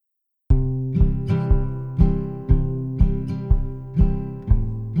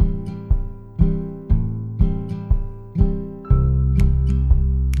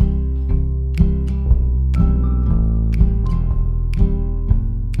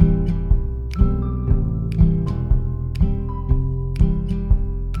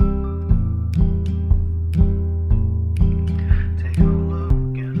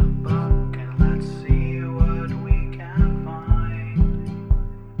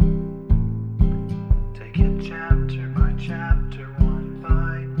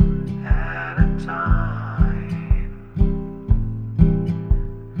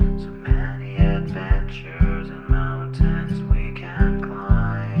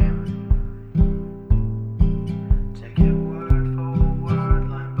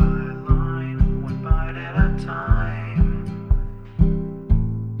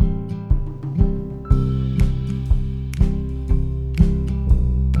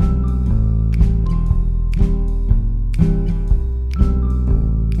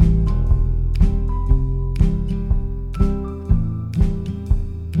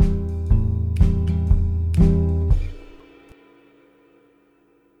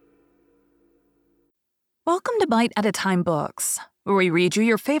Welcome to Bite at a Time Books, where we read you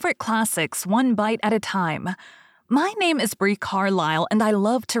your favorite classics one bite at a time. My name is Brie Carlisle, and I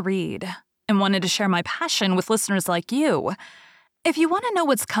love to read, and wanted to share my passion with listeners like you. If you want to know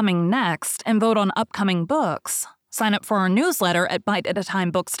what's coming next and vote on upcoming books, sign up for our newsletter at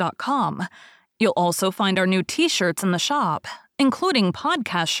biteatatimebooks.com. You'll also find our new t-shirts in the shop, including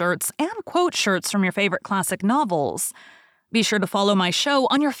podcast shirts and quote shirts from your favorite classic novels. Be sure to follow my show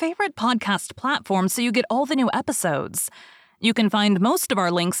on your favorite podcast platform so you get all the new episodes. You can find most of our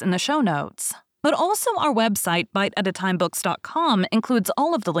links in the show notes, but also our website, biteatatimebooks.com, includes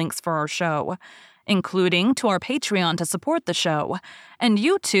all of the links for our show, including to our Patreon to support the show, and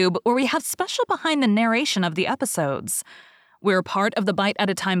YouTube, where we have special behind the narration of the episodes. We're part of the Bite at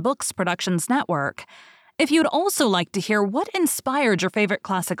a Time Books Productions Network. If you'd also like to hear what inspired your favorite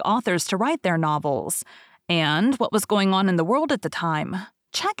classic authors to write their novels, and what was going on in the world at the time,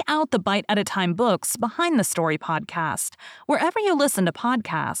 check out the Bite at a Time Books Behind the Story podcast, wherever you listen to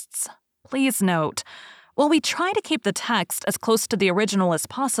podcasts. Please note, while we try to keep the text as close to the original as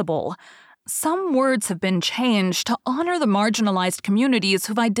possible, some words have been changed to honor the marginalized communities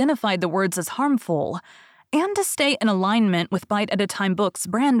who've identified the words as harmful, and to stay in alignment with Bite at a Time Books'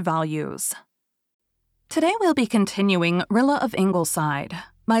 brand values. Today we'll be continuing Rilla of Ingleside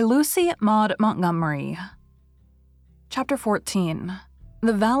by Lucy Maud Montgomery. Chapter 14.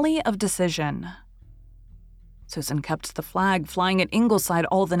 The Valley of Decision. Susan kept the flag flying at Ingleside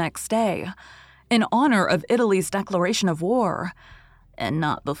all the next day, in honor of Italy's declaration of war. And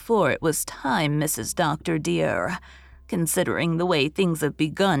not before it was time, Mrs. Doctor dear, considering the way things have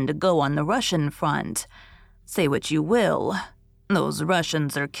begun to go on the Russian front. Say what you will, those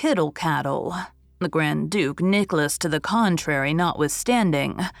Russians are kittle-cattle. The Grand Duke Nicholas to the contrary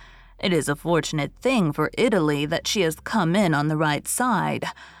notwithstanding. It is a fortunate thing for Italy that she has come in on the right side,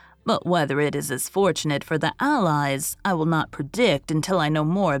 but whether it is as fortunate for the Allies, I will not predict until I know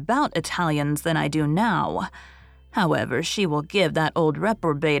more about Italians than I do now. However, she will give that old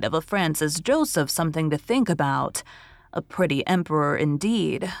reprobate of a Francis Joseph something to think about. A pretty emperor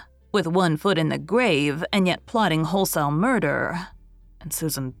indeed, with one foot in the grave and yet plotting wholesale murder. And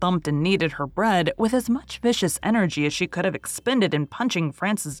Susan thumped and kneaded her bread with as much vicious energy as she could have expended in punching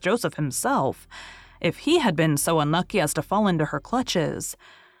Francis Joseph himself, if he had been so unlucky as to fall into her clutches.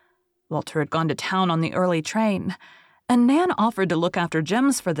 Walter had gone to town on the early train, and Nan offered to look after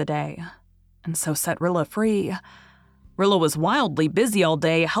Jims for the day, and so set Rilla free. Rilla was wildly busy all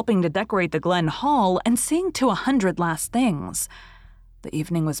day helping to decorate the Glen Hall and seeing to 100 last things. The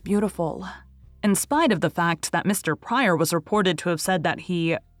evening was beautiful, in spite of the fact that Mr. Pryor was reported to have said that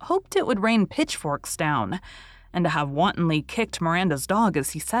he hoped it would rain pitchforks down, and to have wantonly kicked Miranda's dog as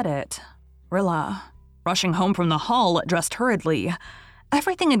he said it. Rilla, rushing home from the hall, dressed hurriedly.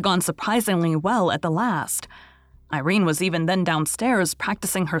 Everything had gone surprisingly well at the last. Irene was even then downstairs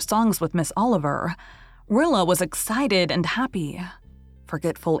practicing her songs with Miss Oliver. Rilla was excited and happy,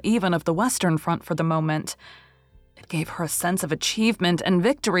 forgetful even of the Western Front for the moment. It gave her a sense of achievement and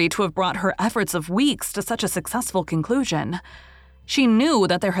victory to have brought her efforts of weeks to such a successful conclusion. She knew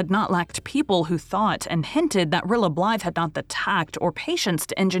that there had not lacked people who thought and hinted that Rilla Blythe had not the tact or patience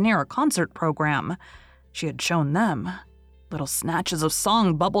to engineer a concert program. She had shown them. Little snatches of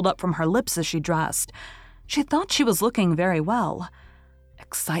song bubbled up from her lips as she dressed. She thought she was looking very well.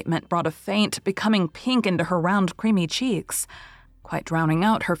 Excitement brought a faint, becoming pink into her round, creamy cheeks, quite drowning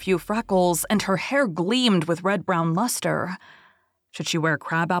out her few freckles, and her hair gleamed with red-brown luster. Should she wear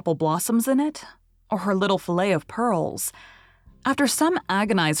crabapple blossoms in it, or her little fillet of pearls? After some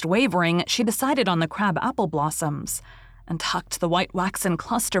agonized wavering, she decided on the crabapple blossoms, and tucked the white waxen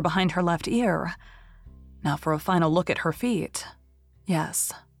cluster behind her left ear. Now for a final look at her feet.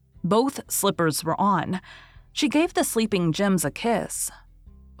 Yes, both slippers were on. She gave the sleeping Jims a kiss.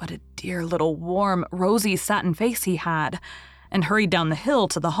 What a dear little warm, rosy satin face he had, and hurried down the hill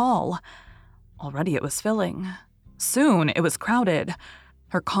to the hall. Already it was filling. Soon it was crowded.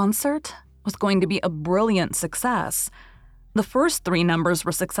 Her concert was going to be a brilliant success. The first 3 numbers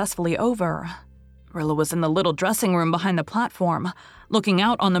were successfully over. Rilla was in the little dressing room behind the platform, looking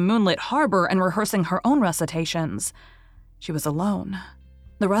out on the moonlit harbor and rehearsing her own recitations. She was alone,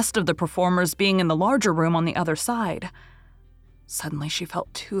 the rest of the performers being in the larger room on the other side. Suddenly she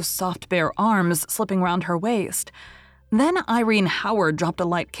felt 2 soft bare arms slipping round her waist. Then Irene Howard dropped a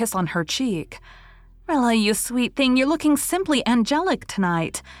light kiss on her cheek. "Rilla, you sweet thing, you're looking simply angelic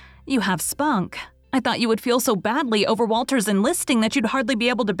tonight. You have spunk. I thought you would feel so badly over Walter's enlisting that you'd hardly be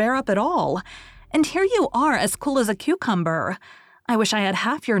able to bear up at all. And here you are, as cool as a cucumber. I wish I had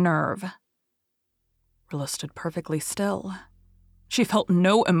half your nerve." Rilla stood perfectly still. She felt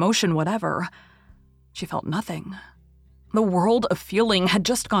no emotion whatever. She felt nothing. The world of feeling had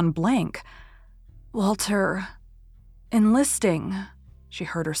just gone blank. Walter, enlisting, she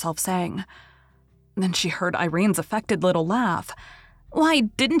heard herself saying. Then she heard Irene's affected little laugh. Why,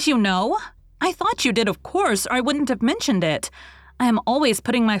 didn't you know? I thought you did, of course, or I wouldn't have mentioned it. I am always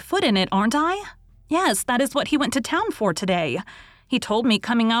putting my foot in it, aren't I? Yes, that is what he went to town for today. He told me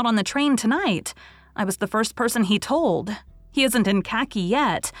coming out on the train tonight. I was the first person he told. He isn't in khaki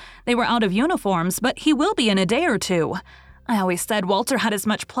yet. They were out of uniforms, but he will be in a day or two. I always said Walter had as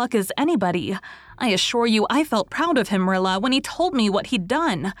much pluck as anybody. I assure you I felt proud of him, Rilla, when he told me what he'd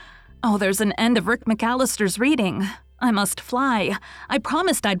done. Oh, there's an end of Rick McAllister's reading. I must fly. I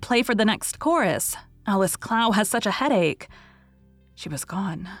promised I'd play for the next chorus. Alice Clow has such a headache. She was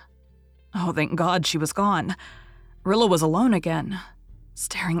gone. Oh, thank God she was gone. Rilla was alone again,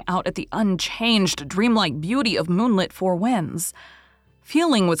 staring out at the unchanged, dreamlike beauty of moonlit Four Winds.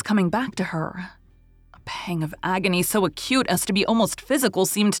 Feeling was coming back to her. A pang of agony so acute as to be almost physical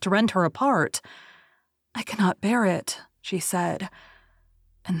seemed to rend her apart. I cannot bear it, she said.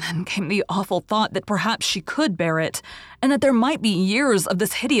 And then came the awful thought that perhaps she could bear it, and that there might be years of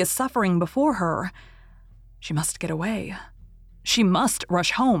this hideous suffering before her. She must get away. She must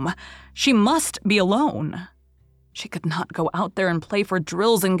rush home. She must be alone. She could not go out there and play for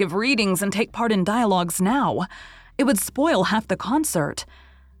drills and give readings and take part in dialogues now. It would spoil half the concert.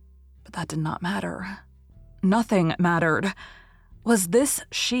 But that did not matter. Nothing mattered. Was this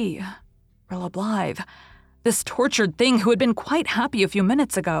she, Rilla Blythe, this tortured thing who had been quite happy a few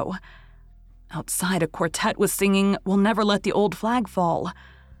minutes ago? Outside, a quartet was singing "We'll Never Let the Old Flag Fall."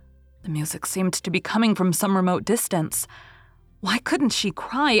 The music seemed to be coming from some remote distance. Why couldn't she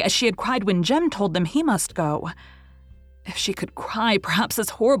cry as she had cried when Jem told them he must go? If she could cry, perhaps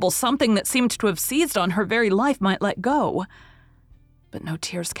this horrible something that seemed to have seized on her very life might let go. But no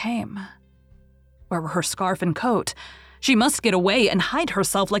tears came. Where were her scarf and coat? She must get away and hide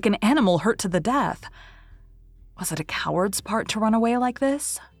herself like an animal hurt to the death. Was it a coward's part to run away like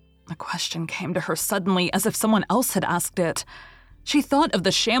this? The question came to her suddenly, as if someone else had asked it. She thought of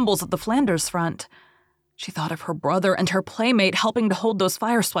the shambles of the Flanders front. She thought of her brother and her playmate helping to hold those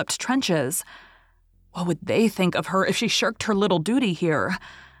fire-swept trenches. What would they think of her if she shirked her little duty here?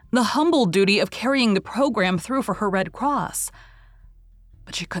 The humble duty of carrying the program through for her Red Cross.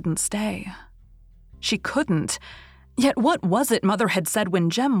 But she couldn't stay. She couldn't. Yet what was it Mother had said when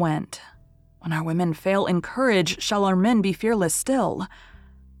Jem went? When our women fail in courage, shall our men be fearless still?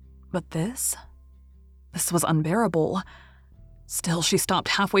 But this? This was unbearable. Still, she stopped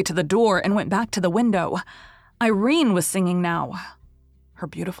halfway to the door and went back to the window. Irene was singing now. Her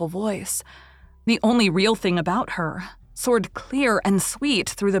beautiful voice, the only real thing about her, soared clear and sweet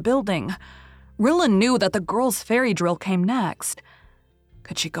through the building. Rilla knew that the girls' fairy drill came next.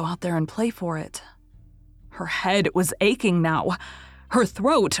 Could she go out there and play for it? Her head was aching now. Her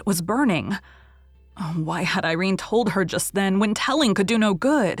throat was burning. Oh, why had Irene told her just then when telling could do no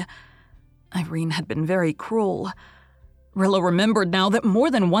good? Irene had been very cruel. Rilla remembered now that more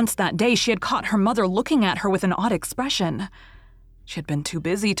than once that day she had caught her mother looking at her with an odd expression. She had been too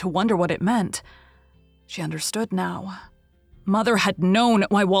busy to wonder what it meant. She understood now. Mother had known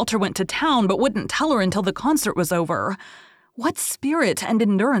why Walter went to town but wouldn't tell her until the concert was over. What spirit and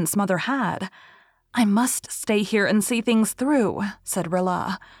endurance Mother had. I must stay here and see things through, said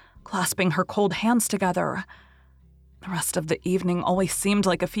Rilla, clasping her cold hands together. The rest of the evening always seemed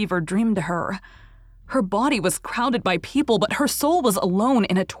like a fevered dream to her. Her body was crowded by people, but her soul was alone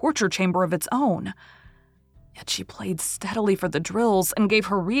in a torture chamber of its own. Yet she played steadily for the drills and gave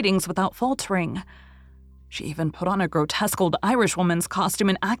her readings without faltering. She even put on a grotesque old Irishwoman's costume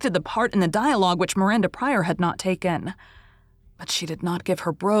and acted the part in the dialogue which Miranda Pryor had not taken. But she did not give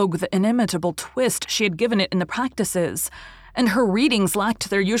her brogue the inimitable twist she had given it in the practices, and her readings lacked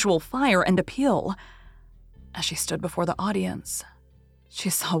their usual fire and appeal. As she stood before the audience, she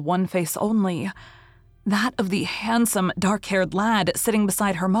saw one face only, that of the handsome, dark-haired lad sitting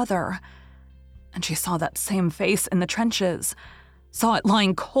beside her mother. And she saw that same face in the trenches, saw it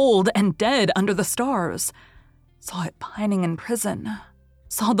lying cold and dead under the stars, saw it pining in prison,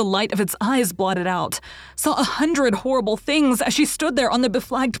 saw the light of its eyes blotted out, saw 100 horrible things as she stood there on the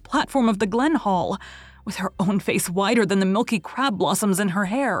beflagged platform of the Glen Hall, with her own face whiter than the milky crab blossoms in her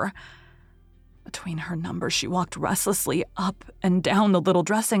hair. Between her numbers, she walked restlessly up and down the little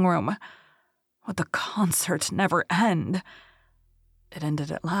dressing room. Would the concert never end? It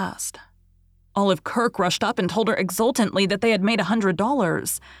ended at last. Olive Kirk rushed up and told her exultantly that they had made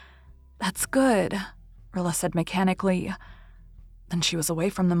 $100. That's good, Rilla said mechanically. Then she was away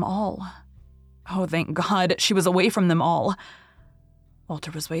from them all. Oh, thank God, she was away from them all.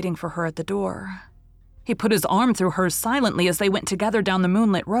 Walter was waiting for her at the door. He put his arm through hers silently as they went together down the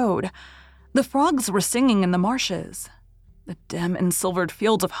moonlit road. The frogs were singing in the marshes. The dim and silvered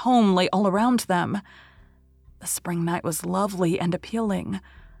fields of home lay all around them. The spring night was lovely and appealing.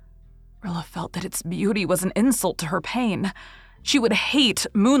 Rilla felt that its beauty was an insult to her pain. She would hate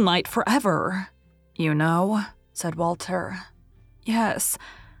moonlight forever. "You know," said Walter. "Yes,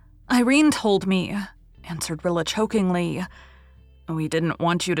 Irene told me," answered Rilla chokingly. "We didn't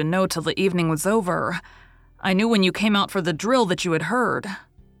want you to know till the evening was over. I knew when you came out for the drill that you had heard.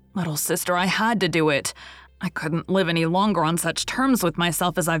 Little sister, I had to do it. I couldn't live any longer on such terms with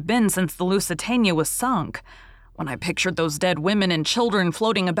myself as I've been since the Lusitania was sunk. When I pictured those dead women and children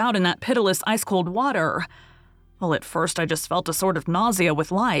floating about in that pitiless ice-cold water. Well, at first I just felt a sort of nausea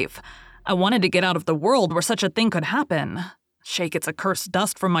with life. I wanted to get out of the world where such a thing could happen. Shake its accursed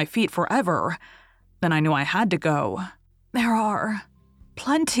dust from my feet forever. Then I knew I had to go. There are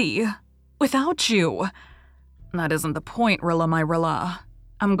plenty without you." "That isn't the point, Rilla, my Rilla.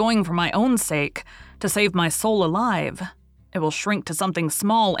 I'm going for my own sake, to save my soul alive. It will shrink to something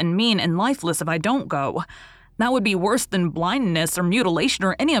small and mean and lifeless if I don't go. That would be worse than blindness or mutilation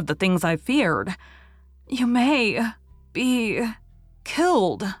or any of the things I feared. You may be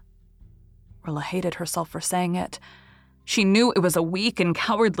killed." Rilla hated herself for saying it. She knew it was a weak and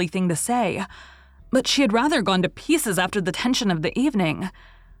cowardly thing to say, but she had rather gone to pieces after the tension of the evening.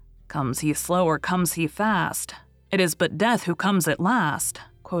 "Comes he slow or comes he fast? It is but death who comes at last,"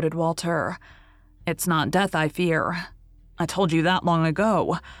 quoted Walter. "It's not death I fear. I told you that long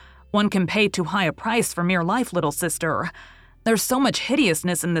ago. One can pay too high a price for mere life, little sister. There's so much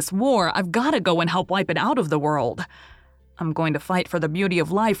hideousness in this war, I've got to go and help wipe it out of the world. I'm going to fight for the beauty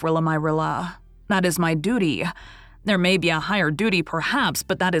of life, Rilla my Rilla. That is my duty. There may be a higher duty perhaps,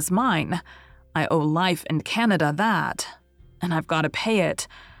 but that is mine. I owe life and Canada that. And I've got to pay it.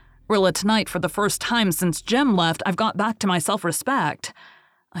 Rilla, tonight, for the first time since Jem left, I've got back to my self-respect.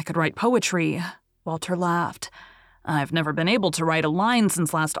 I could write poetry." Walter laughed. "I've never been able to write a line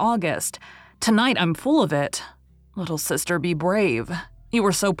since last August. Tonight I'm full of it. Little sister, be brave. You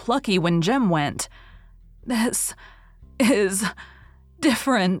were so plucky when Jem went." "This is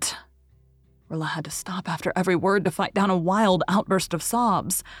different." Rilla had to stop after every word to fight down a wild outburst of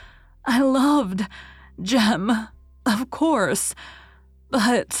sobs. "I loved Jem, of course,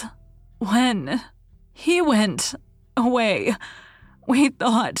 but when he went away, we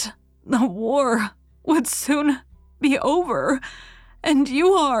thought the war would soon be over, and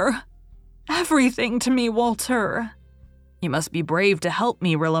you are everything to me, Walter." "You must be brave to help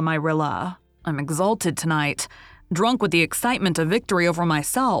me, Rilla my Rilla. I'm exalted tonight, drunk with the excitement of victory over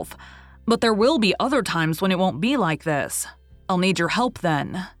myself, but there will be other times when it won't be like this. I'll need your help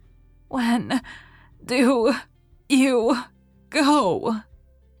then." "When do you go?"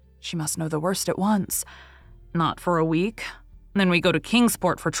 She must know the worst at once. "Not for a week. Then we go to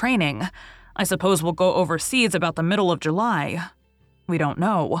Kingsport for training. I suppose we'll go overseas about the middle of July. We don't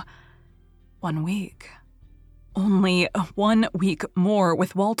know." 1 week. Only 1 week more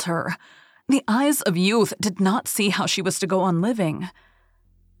with Walter. The eyes of youth did not see how she was to go on living.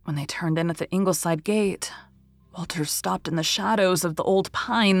 When they turned in at the Ingleside gate, Walter stopped in the shadows of the old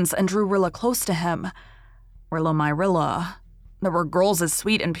pines and drew Rilla close to him. "Rilla my Rilla, there were girls as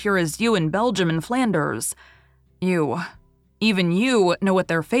sweet and pure as you in Belgium and Flanders. You, even you, know what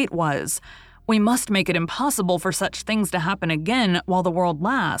their fate was. We must make it impossible for such things to happen again while the world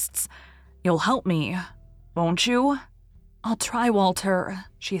lasts. You'll help me, won't you?" "I'll try, Walter,"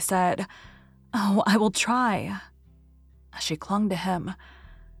 she said. "Oh, I will try." As she clung to him,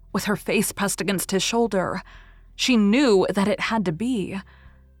 with her face pressed against his shoulder, she knew that it had to be.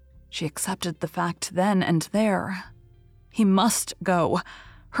 She accepted the fact then and there. He must go.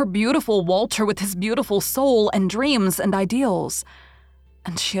 Her beautiful Walter with his beautiful soul and dreams and ideals.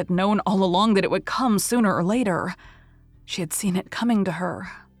 And she had known all along that it would come sooner or later. She had seen it coming to her.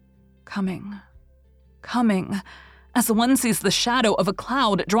 Coming. As one sees the shadow of a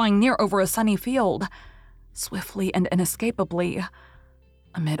cloud drawing near over a sunny field. Swiftly and inescapably.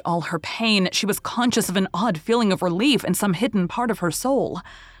 Amid all her pain, she was conscious of an odd feeling of relief in some hidden part of her soul,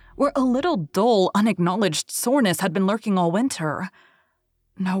 where a little dull, unacknowledged soreness had been lurking all winter.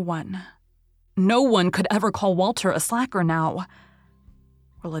 No one could ever call Walter a slacker now.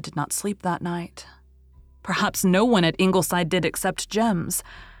 Rilla did not sleep that night. Perhaps no one at Ingleside did except Jem's.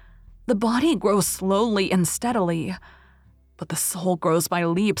 The body grows slowly and steadily, but the soul grows by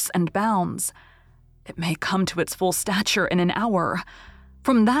leaps and bounds. It may come to its full stature in an hour.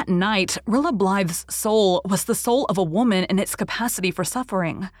 From that night, Rilla Blythe's soul was the soul of a woman in its capacity for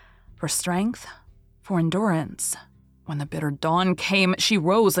suffering, for strength, for endurance. When the bitter dawn came, she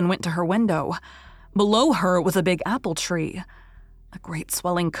rose and went to her window. Below her was a big apple tree, a great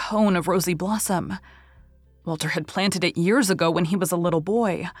swelling cone of rosy blossom. Walter had planted it years ago when he was a little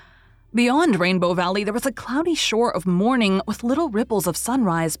boy. Beyond Rainbow Valley, there was a cloudy shore of morning with little ripples of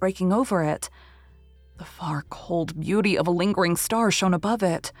sunrise breaking over it. The far cold beauty of a lingering star shone above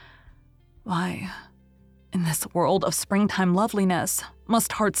it. Why, in this world of springtime loveliness,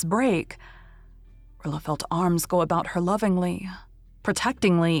 must hearts break? Rilla felt arms go about her lovingly,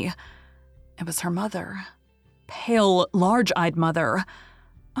 protectingly. It was her mother. Pale, large-eyed mother.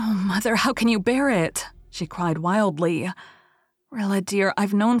 "Oh, Mother, how can you bear it?" she cried wildly. "Rilla, dear,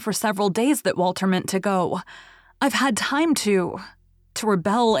 I've known for several days that Walter meant to go. I've had time to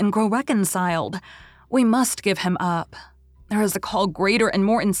rebel and grow reconciled. We must give him up. There is a call greater and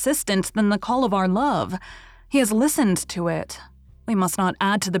more insistent than the call of our love. He has listened to it. We must not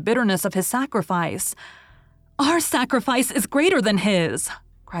add to the bitterness of his sacrifice." "Our sacrifice is greater than his,"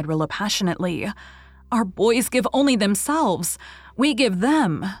 cried Rilla passionately. "Our boys give only themselves. We give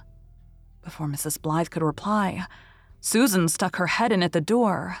them." Before Mrs. Blythe could reply, Susan stuck her head in at the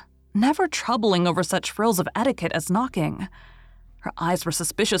door, never troubling over such frills of etiquette as knocking. Her eyes were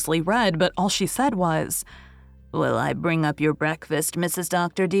suspiciously red, but all she said was, "Will I bring up your breakfast, Mrs.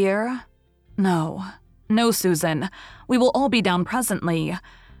 Doctor, dear?" No, Susan. We will all be down presently.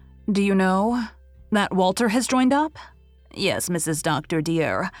 Do you know that Walter has joined up?" "Yes, Mrs. Doctor,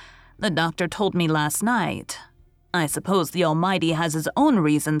 dear. The doctor told me last night. I suppose the Almighty has his own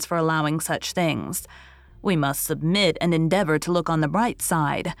reasons for allowing such things. We must submit and endeavor to look on the bright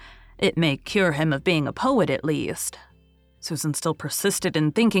side. It may cure him of being a poet at least." Susan still persisted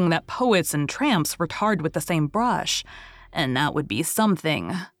in thinking that poets and tramps were tarred with the same brush. "And that would be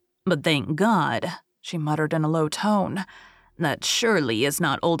something. But thank God," she muttered in a low tone, "that Shirley is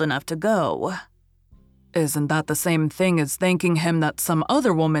not old enough to go." "Isn't that the same thing as thanking him that some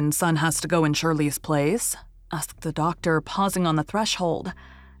other woman's son has to go in Shirley's place?" asked the doctor, pausing on the threshold.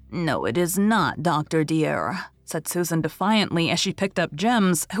 "No, it is not, Doctor dear," said Susan defiantly as she picked up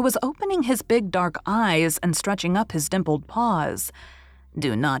Jims, who was opening his big dark eyes and stretching up his dimpled paws.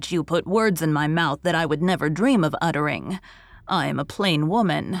 "Do not you put words in my mouth that I would never dream of uttering. I am a plain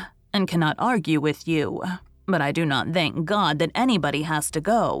woman, and cannot argue with you, but I do not thank God that anybody has to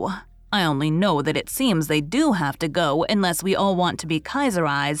go. I only know that it seems they do have to go unless we all want to be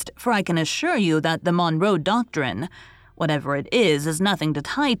Kaiserized, for I can assure you that the Monroe Doctrine, whatever it is nothing to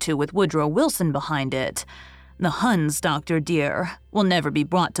tie to with Woodrow Wilson behind it. The Huns, Doctor dear, will never be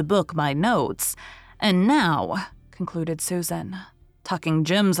brought to book by notes. And now," concluded Susan, tucking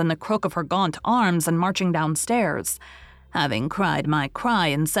Jims in the crook of her gaunt arms and marching downstairs, "having cried my cry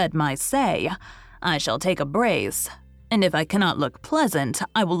and said my say, I shall take a brace. And if I cannot look pleasant,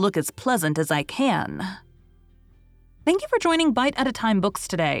 I will look as pleasant as I can." Thank you for joining Bite at a Time Books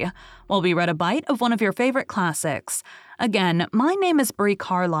today, while we read a bite of one of your favorite classics. Again, my name is Brie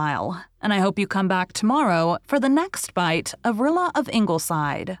Carlisle, and I hope you come back tomorrow for the next bite of Rilla of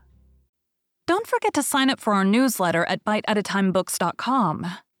Ingleside. Don't forget to sign up for our newsletter at biteatatimebooks.com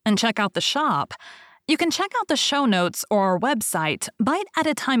and check out the shop. You can check out the show notes or our website,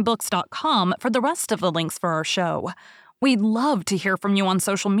 biteatatimebooks.com, for the rest of the links for our show. We'd love to hear from you on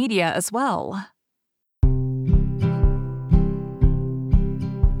social media as well.